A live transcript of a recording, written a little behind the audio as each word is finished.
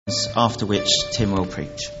after which Tim will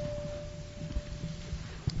preach.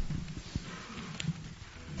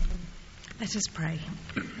 Let us pray.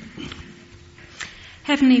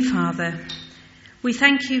 Heavenly Father, we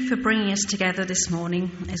thank you for bringing us together this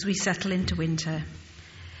morning as we settle into winter.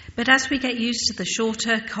 But as we get used to the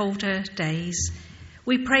shorter, colder days,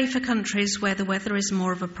 we pray for countries where the weather is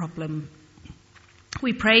more of a problem.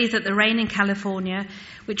 We pray that the rain in California,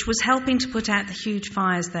 which was helping to put out the huge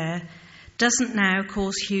fires there, doesn't now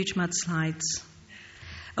cause huge mudslides.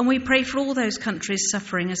 And we pray for all those countries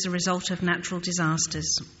suffering as a result of natural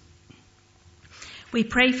disasters. We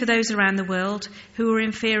pray for those around the world who are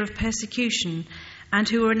in fear of persecution and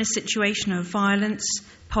who are in a situation of violence,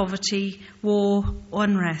 poverty, war, or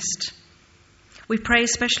unrest. We pray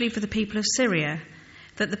especially for the people of Syria,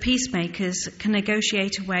 that the peacemakers can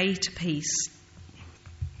negotiate a way to peace.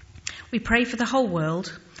 We pray for the whole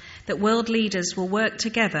world, that world leaders will work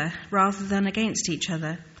together rather than against each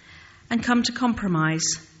other and come to compromise,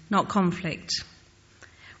 not conflict.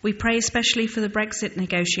 We pray especially for the Brexit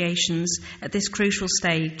negotiations at this crucial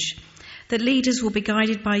stage, that leaders will be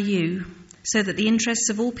guided by you so that the interests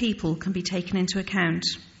of all people can be taken into account.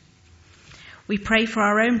 We pray for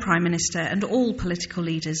our own Prime Minister and all political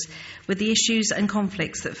leaders with the issues and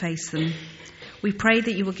conflicts that face them. We pray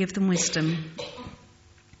that you will give them wisdom.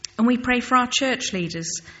 And we pray for our church leaders,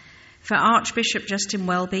 for Archbishop Justin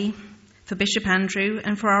Welby, for Bishop Andrew,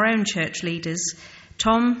 and for our own church leaders,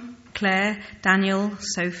 Tom, Claire, Daniel,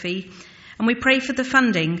 Sophie. And we pray for the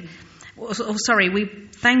funding, we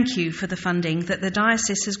thank you for the funding that the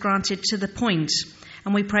diocese has granted to The Point,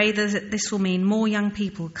 and we pray that this will mean more young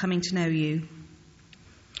people coming to know you.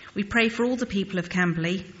 We pray for all the people of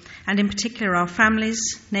Camberley, and in particular our families,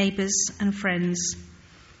 neighbours and friends.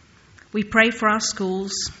 We pray for our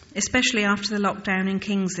schools, especially after the lockdown in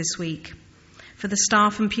Kings this week, for the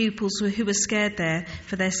staff and pupils who were scared there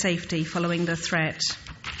for their safety following the threat.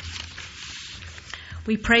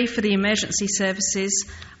 We pray for the emergency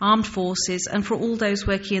services, armed forces, and for all those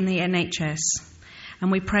working in the NHS.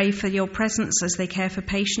 And we pray for your presence as they care for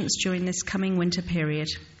patients during this coming winter period.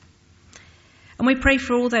 And we pray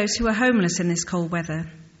for all those who are homeless in this cold weather,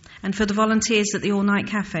 and for the volunteers at the all-night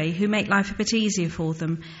cafe who make life a bit easier for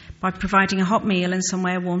them by providing a hot meal and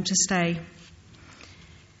somewhere warm to stay.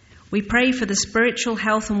 We pray for the spiritual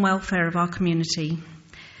health and welfare of our community.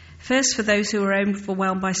 First, for those who are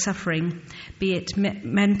overwhelmed by suffering, be it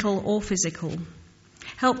mental or physical.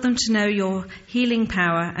 Help them to know your healing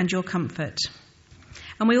power and your comfort.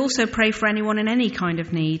 And we also pray for anyone in any kind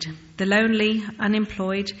of need, the lonely,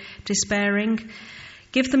 unemployed, despairing.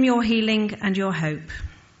 Give them your healing and your hope.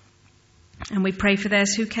 And we pray for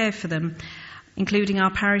those who care for them, including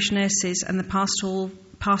our parish nurses and the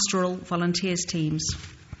pastoral volunteers teams.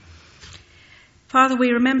 Father, we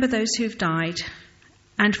remember those who've died,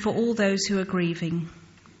 and for all those who are grieving.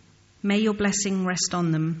 May your blessing rest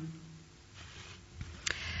on them.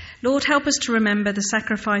 Lord, help us to remember the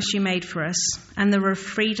sacrifice you made for us and the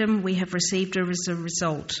freedom we have received as a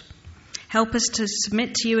result. Help us to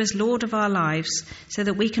submit to you as Lord of our lives so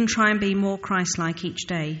that we can try and be more Christ-like each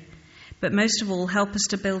day. But most of all, help us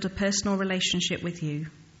to build a personal relationship with you.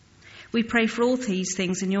 We pray for all these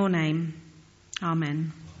things in your name.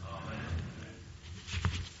 Amen.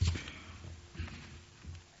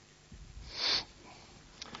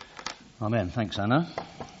 Amen. Thanks, Anna.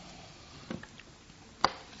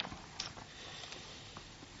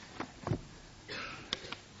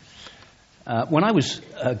 When I was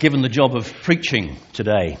given the job of preaching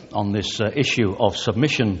today on this issue of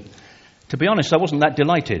submission, to be honest, I wasn't that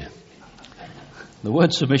delighted. The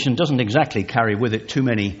word submission doesn't exactly carry with it too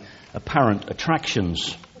many apparent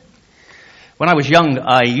attractions. When I was young,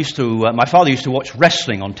 my father used to watch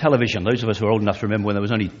wrestling on television. Those of us who are old enough to remember when there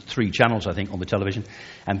was only 3 channels, I think, on the television.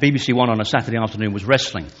 And BBC One on a Saturday afternoon was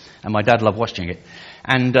wrestling. And my dad loved watching it.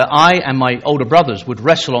 And I and my older brothers would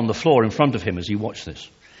wrestle on the floor in front of him as he watched this.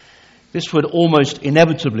 This would almost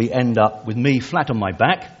inevitably end up with me flat on my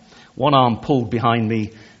back, one arm pulled behind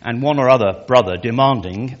me, and one or other brother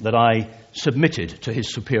demanding that I submitted to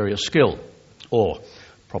his superior skill, or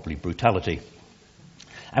probably brutality.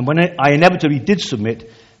 And when I inevitably did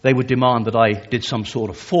submit, they would demand that I did some sort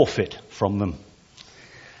of forfeit from them.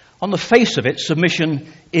 On the face of it,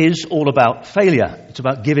 submission is all about failure. It's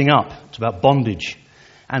about giving up. It's about bondage.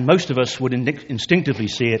 And most of us would instinctively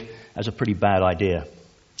see it as a pretty bad idea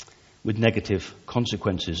with negative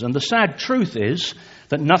consequences. And the sad truth is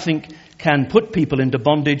that nothing can put people into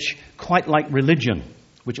bondage quite like religion,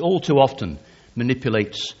 which all too often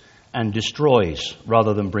manipulates and destroys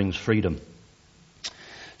rather than brings freedom.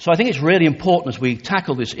 So I think it's really important as we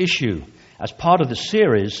tackle this issue as part of the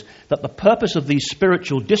series that the purpose of these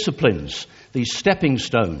spiritual disciplines, these stepping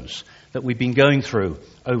stones that we've been going through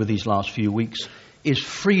over these last few weeks, is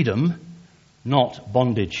freedom, not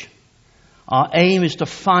bondage. Our aim is to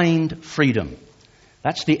find freedom.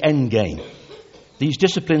 That's the end game. These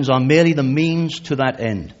disciplines are merely the means to that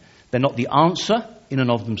end. They're not the answer in and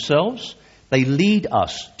of themselves. They lead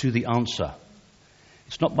us to the answer.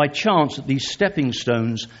 It's not by chance that these stepping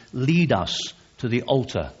stones lead us to the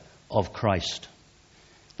altar of Christ.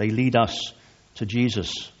 They lead us to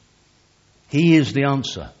Jesus. He is the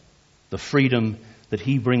answer, the freedom that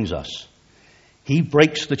he brings us. He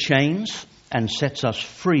breaks the chains and sets us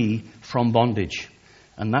free from bondage.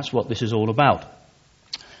 And that's what this is all about.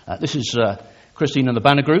 This is Christine and the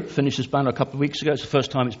banner group. Finished this banner a couple of weeks ago. It's the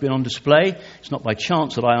first time it's been on display. It's not by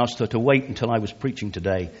chance that I asked her to wait until I was preaching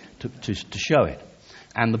today to show it.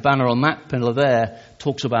 And the banner on that pillar there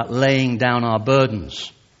talks about laying down our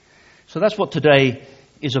burdens. So that's what today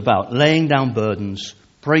is about, laying down burdens,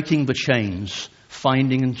 breaking the chains,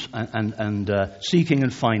 finding and seeking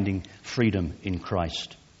and finding freedom in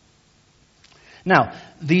Christ. Now,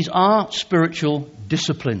 these are spiritual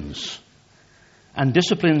disciplines. And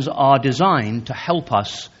disciplines are designed to help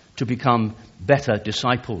us to become better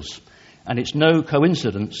disciples. And it's no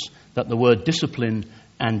coincidence that the word discipline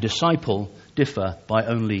and disciple differ by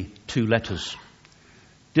only 2 letters.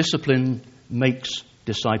 Discipline makes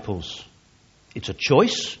disciples. It's a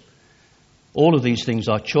choice. All of these things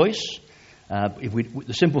are choice.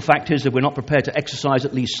 The simple fact is that we're not prepared to exercise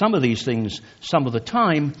at least some of these things some of the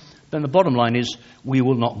time, then the bottom line is we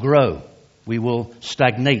will not grow. We will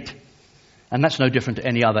stagnate. And that's no different to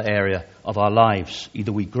any other area of our lives.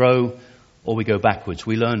 Either we grow or we go backwards.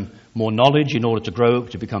 We learn more knowledge in order to grow,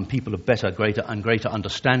 to become people of better, greater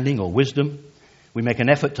understanding or wisdom. We make an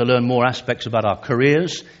effort to learn more aspects about our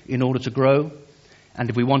careers in order to grow. And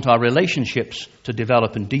if we want our relationships to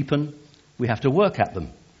develop and deepen, we have to work at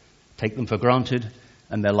them, take them for granted,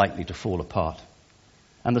 and they're likely to fall apart.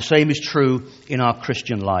 And the same is true in our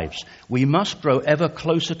Christian lives. We must grow ever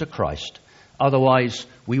closer to Christ. Otherwise,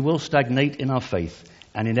 we will stagnate in our faith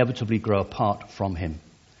and inevitably grow apart from him.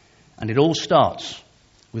 And it all starts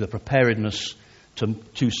with a preparedness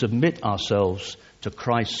to submit ourselves to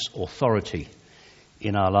Christ's authority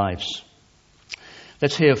in our lives.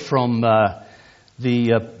 Let's hear from the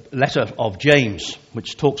letter of James,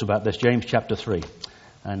 which talks about this, James chapter 3.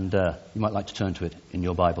 And you might like to turn to it in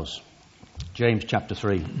your Bibles. James chapter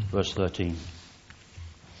 3, verse 13.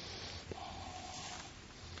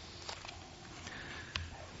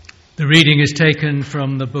 The reading is taken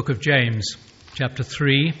from the book of James, chapter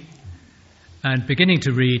 3, and beginning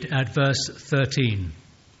to read at verse 13.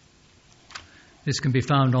 This can be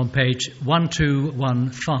found on page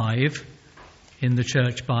 1215 in the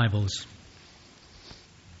church Bibles.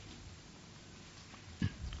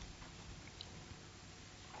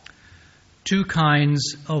 Two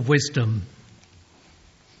kinds of wisdom.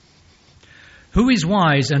 Who is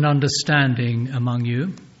wise and understanding among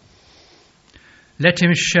you? Let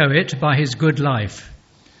him show it by his good life,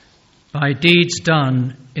 by deeds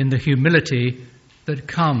done in the humility that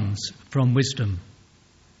comes from wisdom.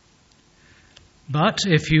 But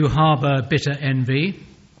if you harbour bitter envy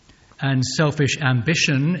and selfish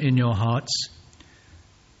ambition in your hearts,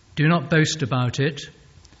 do not boast about it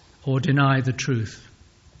or deny the truth.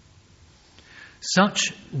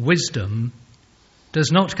 Such wisdom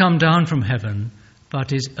does not come down from heaven,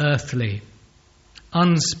 but is earthly,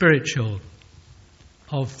 unspiritual,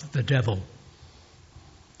 of the devil.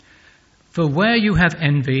 For where you have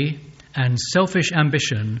envy and selfish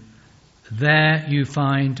ambition, there you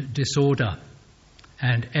find disorder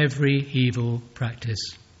and every evil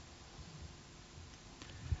practice.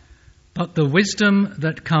 But the wisdom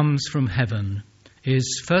that comes from heaven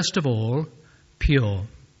is first of all pure,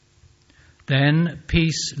 then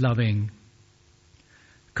peace-loving,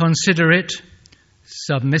 considerate,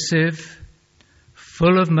 submissive,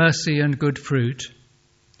 full of mercy and good fruit,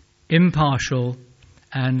 impartial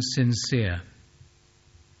and sincere.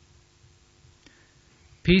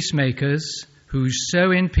 Peacemakers who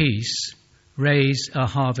sow in peace raise a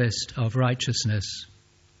harvest of righteousness.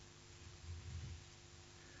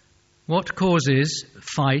 What causes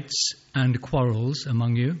fights and quarrels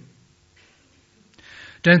among you?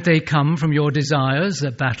 Don't they come from your desires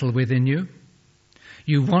that battle within you?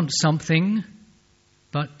 You want something,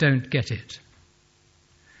 but don't get it.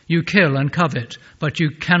 You kill and covet, but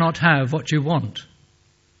you cannot have what you want.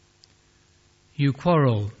 You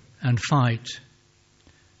quarrel and fight.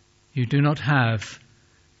 You do not have,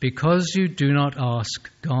 because you do not ask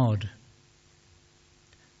God.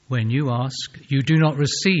 When you ask, you do not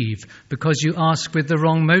receive, because you ask with the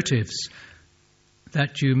wrong motives,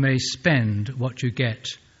 that you may spend what you get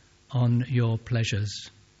on your pleasures.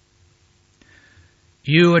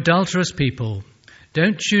 You adulterous people,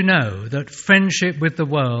 don't you know that friendship with the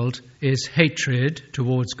world is hatred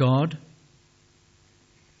towards God?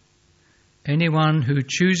 Anyone who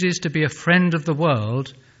chooses to be a friend of the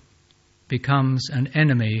world becomes an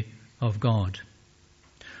enemy of God.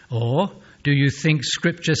 Or do you think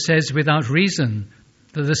Scripture says without reason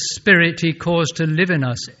that the Spirit He caused to live in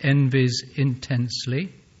us envies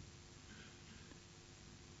intensely?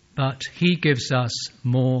 But He gives us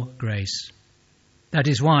more grace. That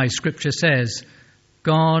is why Scripture says,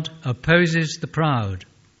 God opposes the proud,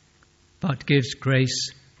 but gives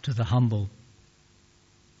grace to the humble.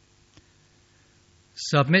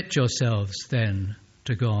 Submit yourselves then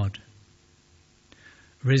to God.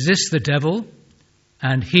 Resist the devil,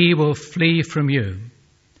 and he will flee from you.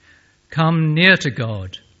 Come near to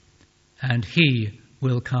God, and He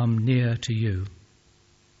will come near to you.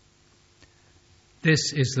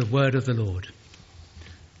 This is the word of the Lord.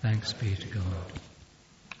 Thanks be to God.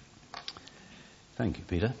 Thank you,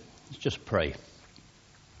 Peter. Let's just pray.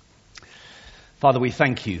 Father, we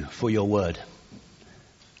thank you for your word.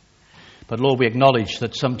 But Lord, we acknowledge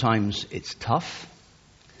that sometimes it's tough,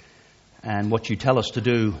 and what you tell us to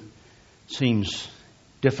do seems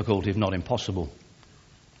difficult, if not impossible.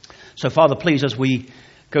 So, Father, please, as we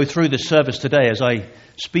go through this service today, as I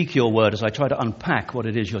speak your word, as I try to unpack what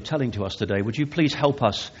it is you're telling to us today, would you please help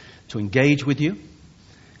us to engage with you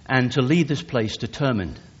and to leave this place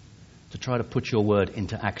determined to try to put your word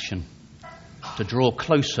into action, to draw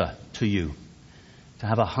closer to you, to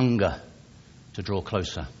have a hunger to draw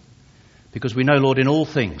closer. Because we know, Lord, in all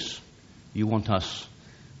things, you want us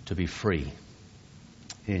to be free.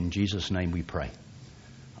 In Jesus' name we pray.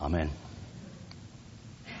 Amen.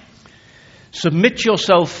 Submit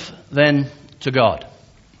yourself then to God.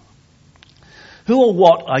 Who or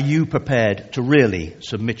what are you prepared to really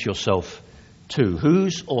submit yourself to?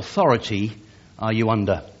 Whose authority are you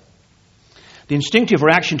under? The instinctive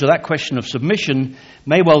reaction to that question of submission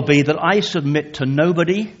may well be that I submit to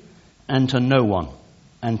nobody and to no one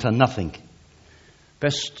and to nothing.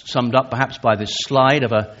 Best summed up perhaps by this slide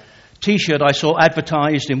of a T-shirt I saw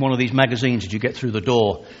advertised in one of these magazines that you get through the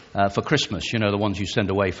door for Christmas. You know, the ones you send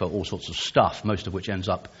away for all sorts of stuff, most of which ends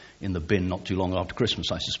up in the bin not too long after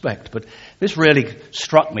Christmas, I suspect. But this really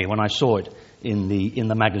struck me when I saw it in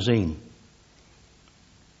the magazine.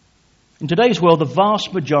 In today's world, the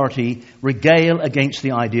vast majority regale against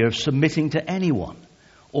the idea of submitting to anyone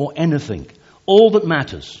or anything. All that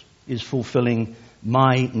matters is fulfilling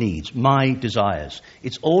my needs, my desires.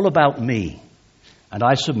 It's all about me. And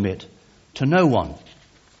I submit to no one.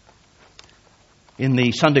 In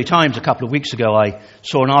the Sunday Times a couple of weeks ago, I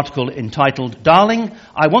saw an article entitled, "Darling,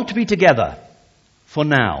 I want to be together for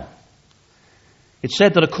now." It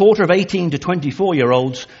said that a quarter of 18 to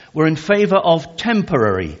 24-year-olds were in favour of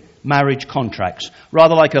temporary marriage contracts,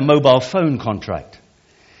 rather like a mobile phone contract.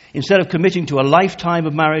 Instead of committing to a lifetime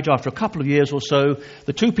of marriage after a couple of years or so,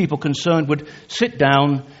 the two people concerned would sit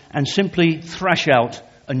down and simply thrash out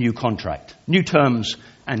a new contract, new terms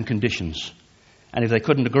and conditions. And if they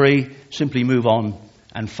couldn't agree, simply move on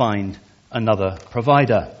and find another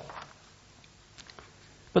provider.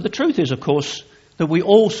 But the truth is, of course, that we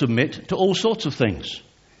all submit to all sorts of things,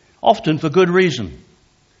 often for good reason.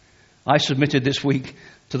 I submitted this week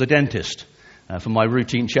to the dentist for my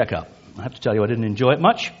routine checkup. I have to tell you I didn't enjoy it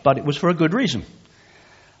much, but it was for a good reason.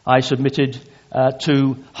 I submitted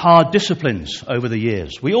to hard disciplines over the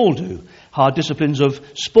years. We all do. Hard disciplines of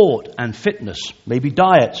sport and fitness, maybe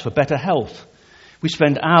diets for better health. We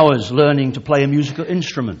spend hours learning to play a musical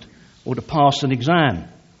instrument or to pass an exam.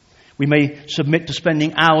 We may submit to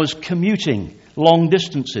spending hours commuting long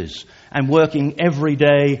distances and working every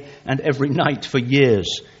day and every night for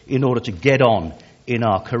years in order to get on in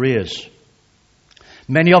our careers.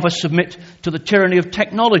 Many of us submit to the tyranny of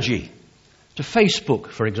technology, to Facebook,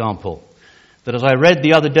 for example, that, as I read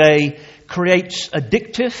the other day, creates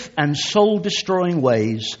addictive and soul-destroying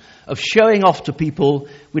ways of showing off to people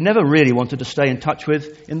we never really wanted to stay in touch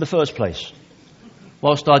with in the first place,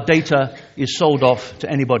 whilst our data is sold off to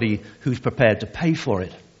anybody who's prepared to pay for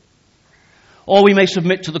it. Or we may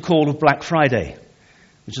submit to the call of Black Friday,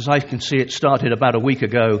 which, as I can see, it started about a week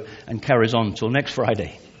ago and carries on till next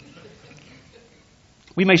Friday.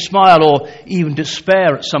 We may smile or even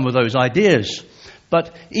despair at some of those ideas,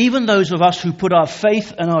 but even those of us who put our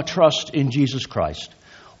faith and our trust in Jesus Christ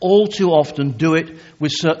all too often do it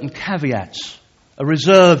with certain caveats, a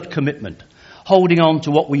reserved commitment, holding on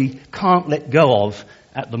to what we can't let go of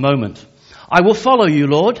at the moment. I will follow you,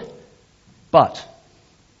 Lord, but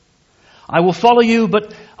I will follow you,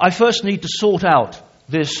 but I first need to sort out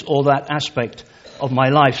this or that aspect of my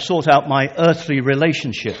life, sort out my earthly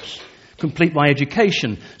relationships, complete my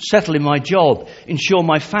education, settle in my job, ensure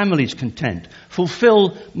my family's content,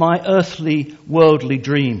 fulfill my earthly, worldly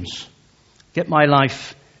dreams, get my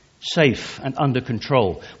life safe and under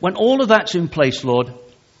control. When all of that's in place, Lord,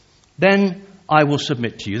 then I will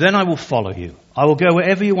submit to you. Then I will follow you. I will go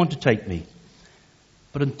wherever you want to take me.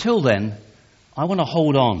 But until then, I want to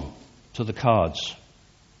hold on to the cards.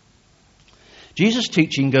 Jesus'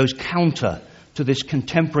 teaching goes counter to this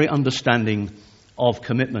contemporary understanding of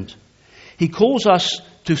commitment. He calls us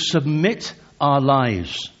to submit our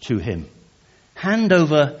lives to him. Hand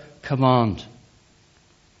over command.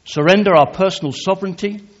 Surrender our personal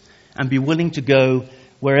sovereignty and be willing to go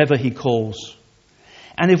wherever he calls.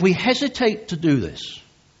 And if we hesitate to do this,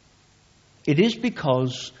 it is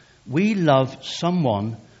because we love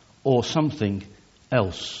someone or something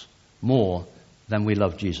else more than we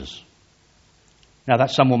love Jesus. Now,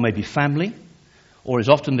 that someone may be family, or is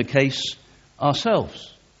often the case,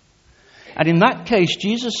 ourselves. And in that case,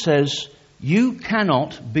 Jesus says, you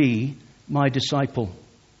cannot be my disciple.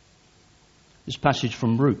 This passage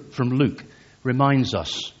from Luke reminds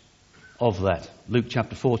us of that. Luke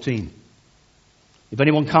chapter 14. If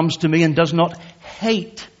anyone comes to me and does not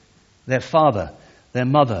hate their father, their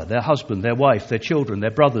mother, their husband, their wife, their children,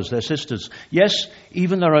 their brothers, their sisters, yes,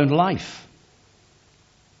 even their own life,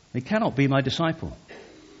 they cannot be my disciple.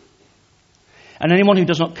 And anyone who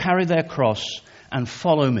does not carry their cross and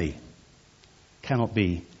follow me cannot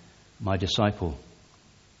be my disciple.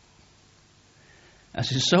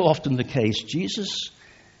 As is so often the case, Jesus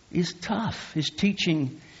is tough. His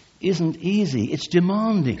teaching isn't easy. It's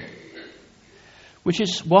demanding. Which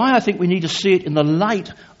is why I think we need to see it in the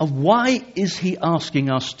light of why is he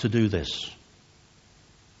asking us to do this.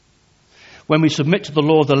 When we submit to the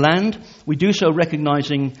law of the land, we do so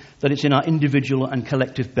recognizing that it's in our individual and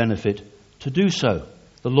collective benefit to do so.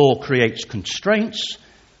 The law creates constraints,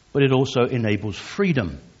 but it also enables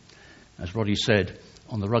freedom, as Roddy said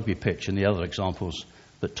on the rugby pitch and the other examples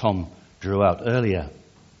that Tom drew out earlier.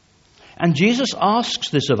 And Jesus asks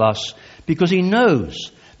this of us because he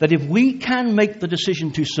knows that if we can make the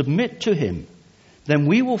decision to submit to him, then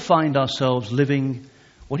we will find ourselves living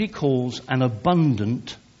what he calls an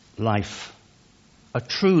abundant life, a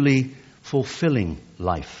truly fulfilling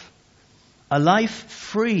life, a life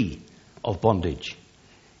free of bondage,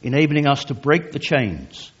 enabling us to break the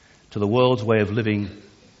chains to the world's way of living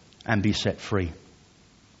and be set free.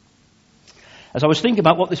 As I was thinking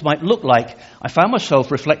about what this might look like, I found myself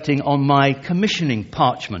reflecting on my commissioning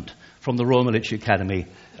parchment from the Royal Military Academy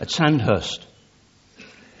at Sandhurst.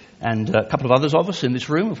 And a couple of others of us in this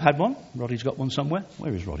room have had one. Roddy's got one somewhere.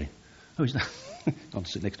 Where is Roddy? Oh, he's gone to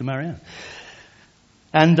sit next to Marianne.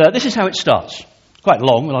 And this is how it starts. It's quite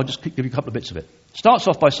long, and I'll just give you a couple of bits of it. It starts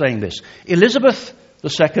off by saying this. Elizabeth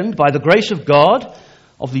II, by the grace of God,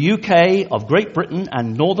 of the UK, of Great Britain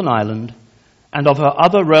and Northern Ireland, and of her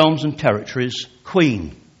other realms and territories,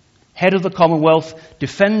 Queen, head of the Commonwealth,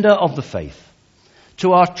 defender of the faith,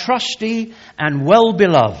 to our trusty and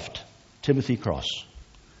well-beloved Timothy Cross,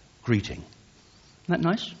 greeting. Isn't that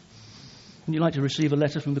nice? Wouldn't you like to receive a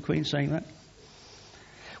letter from the Queen saying that?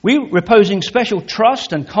 We, reposing special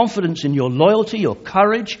trust and confidence in your loyalty, your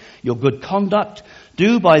courage, your good conduct,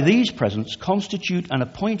 do by these presents constitute and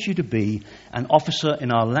appoint you to be an officer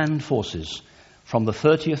in our land forces from the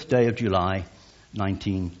 30th day of July,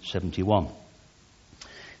 1971.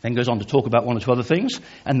 Then goes on to talk about one or two other things,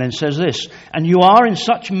 and then says this, and you are in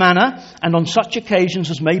such manner and on such occasions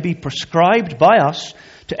as may be prescribed by us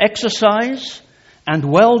to exercise and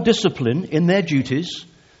well discipline in their duties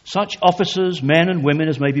such officers, men and women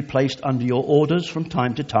as may be placed under your orders from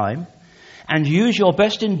time to time, and use your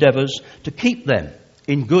best endeavours to keep them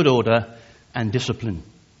in good order and discipline.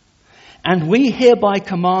 And we hereby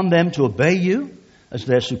command them to obey you as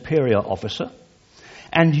their superior officer,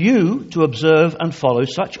 and you to observe and follow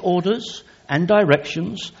such orders and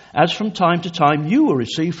directions as from time to time you will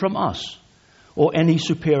receive from us or any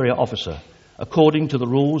superior officer, according to the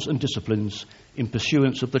rules and disciplines in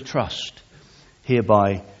pursuance of the trust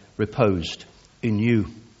hereby reposed in you.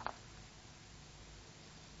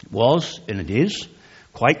 It was, and it is,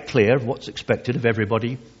 quite clear what's expected of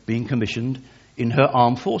everybody being commissioned in her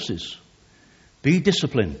armed forces. Be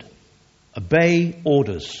disciplined, obey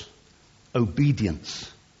orders,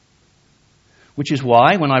 obedience. Which is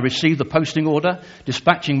why, when I received the posting order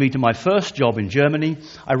dispatching me to my first job in Germany,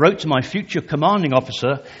 I wrote to my future commanding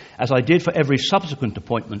officer, as I did for every subsequent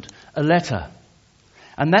appointment, a letter.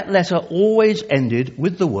 And that letter always ended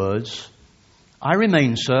with the words, I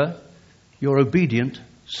remain, sir, your obedient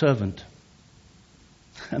servant.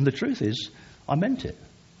 And the truth is, I meant it.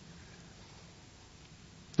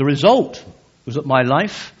 The result was that my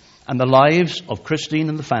life and the lives of Christine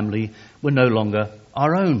and the family were no longer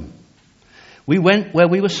our own. We went where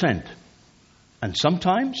we were sent, and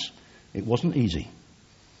sometimes it wasn't easy.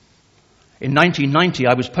 In 1990,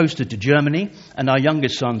 I was posted to Germany, and our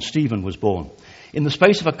youngest son, Stephen, was born. In the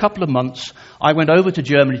space of a couple of months, I went over to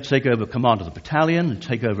Germany to take over command of the battalion and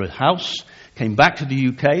take over a house, came back to the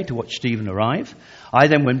UK to watch Stephen arrive. I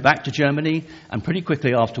then went back to Germany, and pretty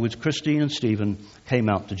quickly afterwards, Christine and Stephen came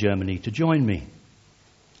out to Germany to join me.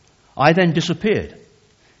 I then disappeared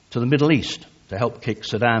to the Middle East to help kick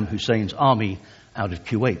Saddam Hussein's army out of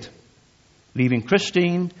Kuwait, leaving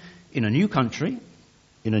Christine in a new country,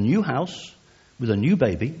 in a new house, with a new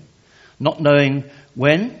baby, not knowing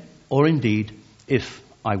when or indeed if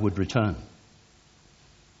I would return.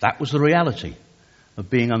 That was the reality of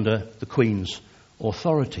being under the Queen's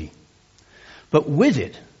authority. But with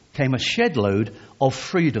it came a shed load of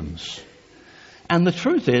freedoms. And the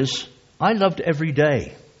truth is, I loved every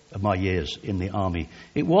day of my years in the army.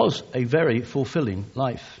 It was a very fulfilling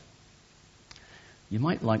life. You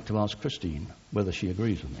might like to ask Christine whether she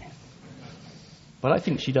agrees with me. But I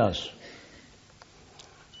think she does.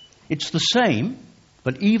 It's the same,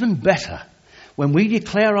 but even better, when we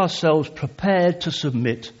declare ourselves prepared to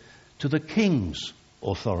submit to the King's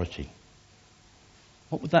authority.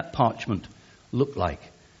 What would that parchment look like,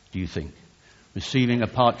 do you think? Receiving a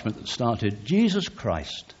parchment that started, Jesus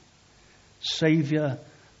Christ, Saviour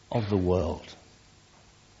of the world,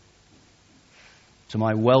 to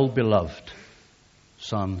my well-beloved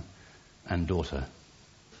son and daughter.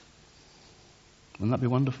 Wouldn't that be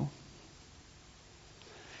wonderful?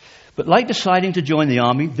 But like deciding to join the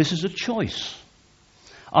army, this is a choice.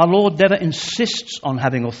 Our Lord never insists on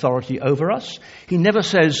having authority over us. He never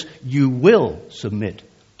says, you will submit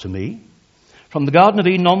to me. From the Garden of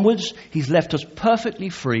Eden onwards, He's left us perfectly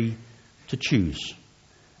free to choose.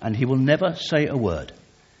 And He will never say a word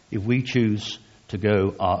if we choose to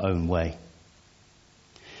go our own way.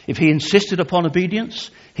 If He insisted upon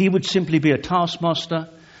obedience, He would simply be a taskmaster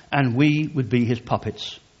and we would be His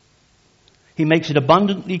puppets. He makes it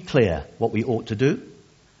abundantly clear what we ought to do,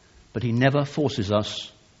 but He never forces us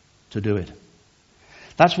to do it.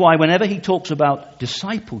 That's why whenever He talks about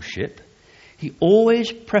discipleship, He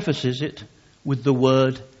always prefaces it with the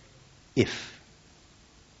word if.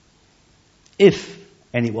 If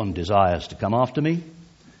anyone desires to come after me,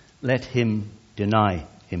 let him deny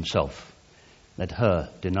himself. Let her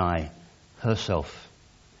deny herself.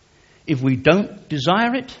 If we don't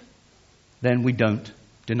desire it, then we don't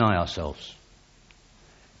deny ourselves.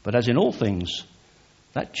 But as in all things,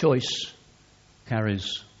 that choice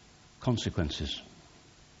carries consequences.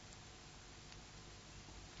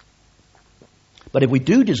 But if we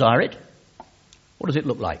do desire it, what does it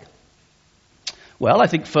look like? Well, I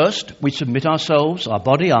think first we submit ourselves, our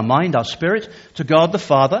body, our mind, our spirit, to God the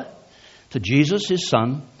Father, to Jesus, His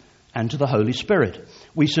Son, and to the Holy Spirit.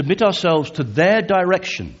 We submit ourselves to their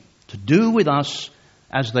direction, to do with us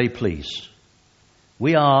as they please.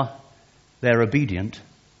 We are their obedient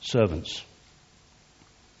servants.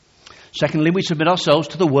 Secondly, we submit ourselves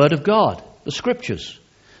to the Word of God, the Scriptures,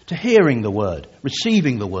 to hearing the Word,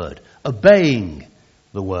 receiving the Word, obeying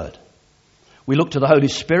the Word. We look to the Holy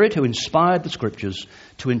Spirit who inspired the Scriptures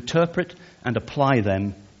to interpret and apply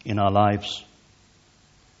them in our lives.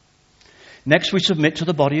 Next, we submit to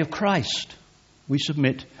the body of Christ. We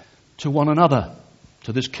submit to one another,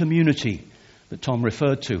 to this community that Tom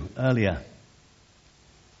referred to earlier.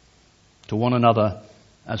 To one another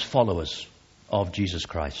as followers of Jesus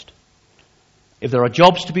Christ. If there are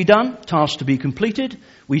jobs to be done, tasks to be completed,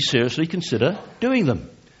 we seriously consider doing them.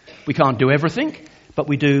 We can't do everything, but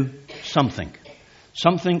we do something.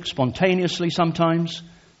 Something spontaneously sometimes,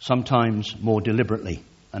 sometimes more deliberately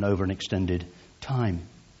and over an extended time.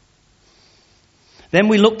 Then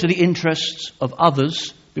we look to the interests of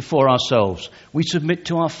others before ourselves. We submit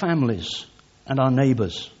to our families and our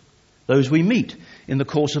neighbours, those we meet in the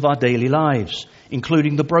course of our daily lives,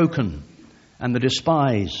 including the broken and the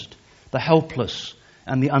despised, the helpless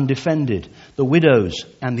and the undefended, the widows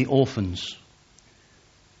and the orphans.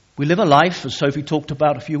 We live a life, as Sophie talked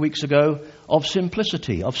about a few weeks ago, of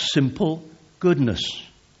simplicity, of simple goodness.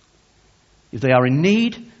 If they are in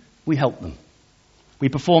need, we help them. We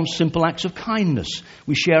perform simple acts of kindness.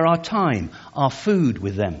 We share our time, our food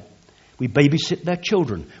with them. We babysit their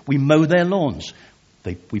children. We mow their lawns.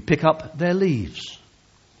 We pick up their leaves.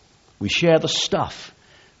 We share the stuff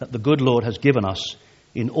that the good Lord has given us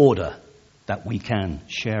in order that we can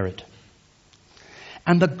share it.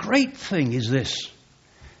 And the great thing is this.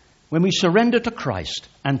 When we surrender to Christ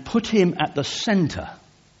and put Him at the center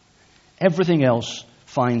Everything else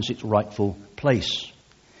finds its rightful place.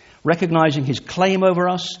 Recognizing his claim over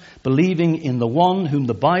us, believing in the one whom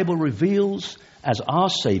the Bible reveals as our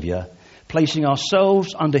Saviour, placing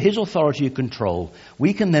ourselves under his authority and control,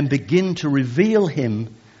 we can then begin to reveal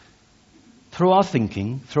him through our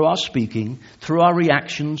thinking, through our speaking, through our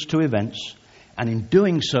reactions to events, and in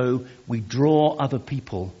doing so, we draw other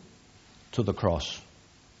people to the cross.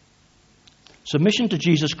 Submission to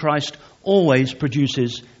Jesus Christ always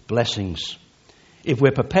produces blessings. If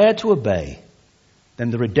we're prepared to obey,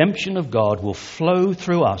 then the redemption of God will flow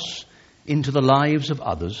through us into the lives of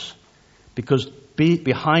others, because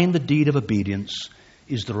behind the deed of obedience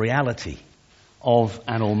is the reality of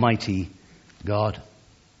an almighty God.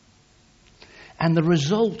 And the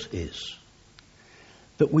result is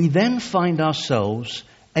that we then find ourselves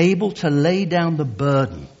able to lay down the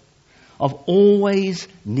burden of always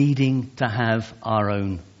needing to have our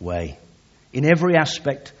own way in every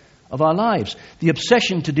aspect of our lives. The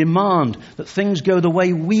obsession to demand that things go the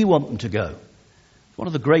way we want them to go. One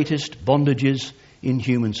of the greatest bondages in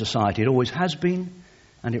human society. It always has been,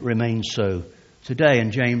 and it remains so today.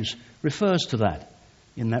 And James refers to that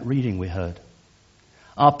in that reading we heard.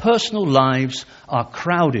 Our personal lives are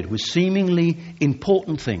crowded with seemingly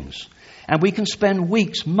important things, and we can spend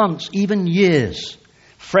weeks, months, even years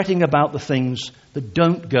fretting about the things that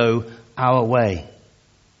don't go our way,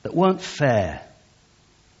 that weren't fair.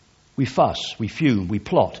 We fuss, we fume, we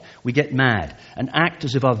plot, we get mad, and act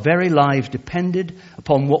as if our very lives depended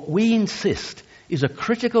upon what we insist is a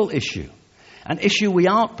critical issue, an issue we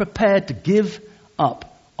aren't prepared to give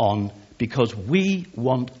up on because we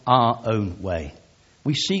want our own way.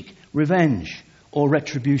 We seek revenge or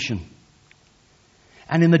retribution.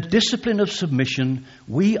 And in the discipline of submission,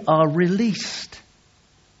 we are released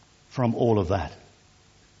from all of that.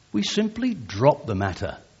 We simply drop the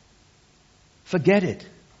matter. Forget it.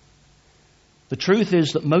 The truth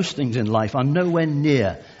is that most things in life are nowhere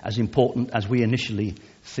near as important as we initially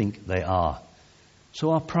think they are.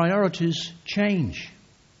 So our priorities change.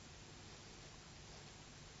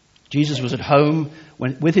 Jesus was at home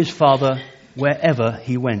with his Father wherever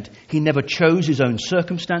he went. He never chose his own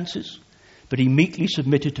circumstances, but he meekly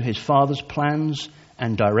submitted to his Father's plans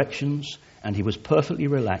and directions, and he was perfectly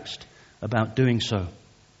relaxed about doing so.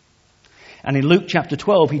 And in Luke chapter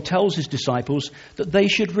 12, he tells his disciples that they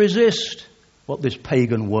should resist what this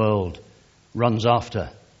pagan world runs after,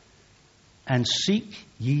 and seek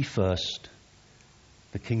ye first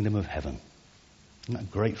the kingdom of heaven. Isn't that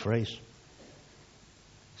a great phrase?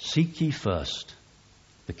 Seek ye first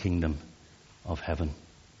the kingdom of heaven.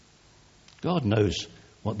 God knows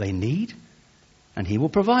what they need, and he will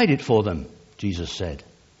provide it for them, Jesus said.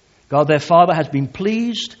 God their Father has been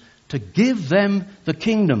pleased to give them the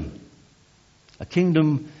kingdom, a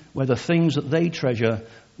kingdom where the things that they treasure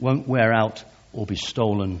won't wear out or be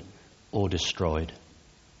stolen or destroyed.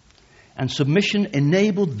 And submission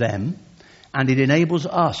enabled them, and it enables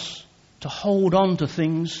us to hold on to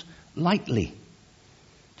things lightly,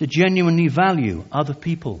 to genuinely value other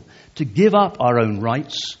people, to give up our own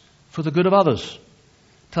rights for the good of others,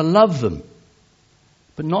 to love them,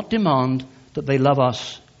 but not demand that they love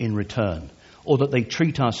us in return or that they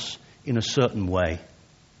treat us in a certain way.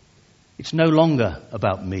 It's no longer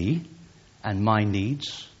about me and my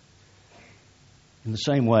needs, in the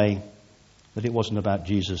same way that it wasn't about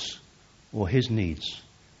Jesus or his needs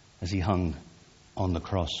as he hung on the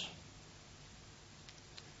cross.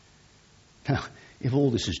 Now, if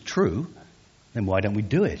all this is true, then why don't we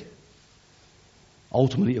do it?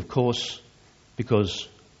 Ultimately, of course, because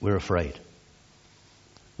we're afraid.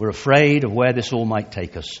 We're afraid of where this all might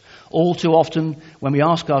take us. All too often, when we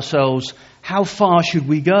ask ourselves, how far should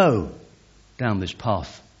we go down this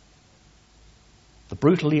path? The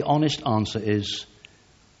brutally honest answer is,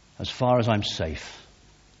 as far as I'm safe,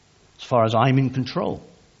 as far as I'm in control,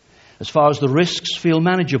 as far as the risks feel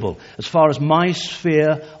manageable, as far as my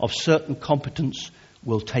sphere of certain competence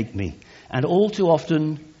will take me. And all too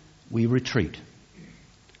often, we retreat.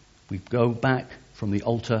 We go back from the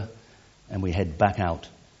altar and we head back out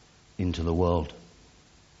into the world.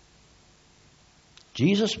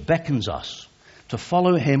 Jesus beckons us to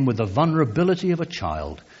follow him with the vulnerability of a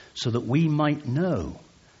child so that we might know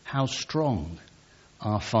how strong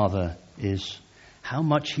our Father is, how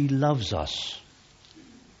much he loves us.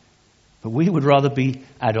 But we would rather be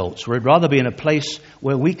adults. We'd rather be in a place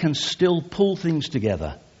where we can still pull things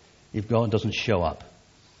together if God doesn't show up,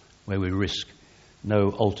 where we risk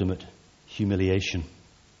no ultimate humiliation.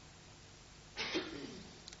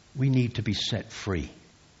 We need to be set free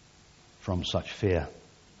from such fear.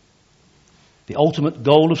 The ultimate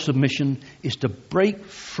goal of submission is to break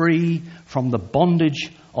free from the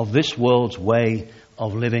bondage of this world's way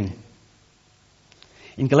of living.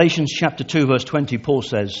 In Galatians chapter 2, verse 20, Paul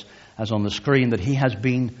says, as on the screen, that he has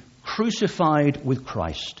been crucified with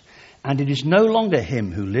Christ, and it is no longer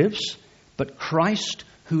him who lives, but Christ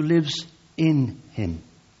who lives in him.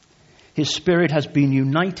 His spirit has been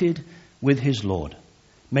united with his Lord,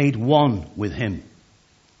 made one with him.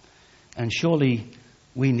 And surely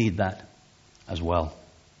we need that as well.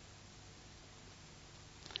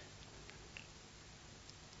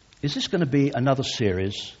 Is this going to be another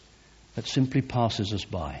series that simply passes us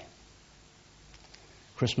by?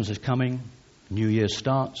 Christmas is coming, New Year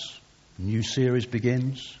starts, new series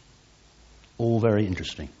begins, all very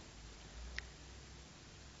interesting.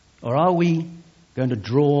 Or are we going to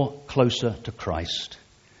draw closer to Christ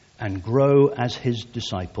and grow as his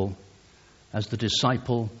disciple, as the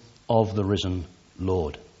disciple of the risen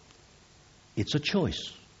Lord? It's a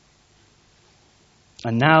choice.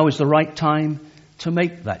 And now is the right time to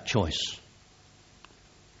make that choice.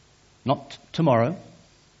 Not tomorrow,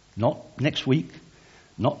 not next week,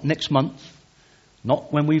 not next month,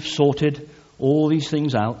 not when we've sorted all these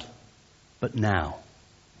things out, but now.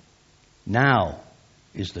 Now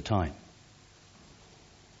is the time.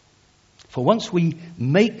 For once we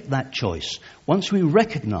make that choice, once we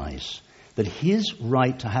recognize that his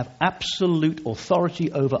right to have absolute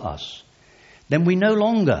authority over us, then we no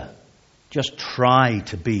longer just try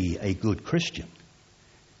to be a good Christian.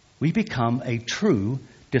 We become a true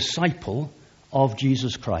disciple of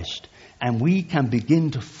Jesus Christ, and we can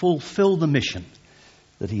begin to fulfill the mission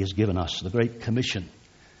that he has given us, the Great Commission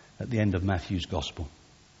at the end of Matthew's Gospel.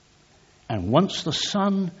 And once the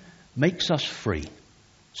Son makes us free,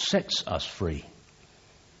 sets us free,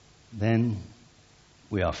 then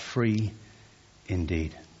we are free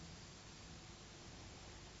indeed.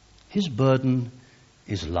 His burden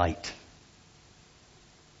is light.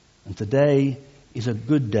 And today is a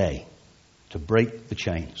good day to break the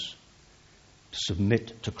chains, to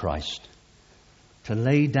submit to Christ, to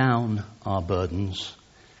lay down our burdens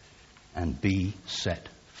and be set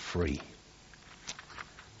free.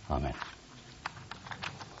 Amen.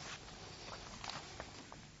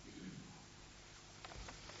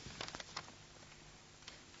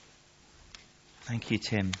 Thank you,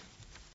 Tim.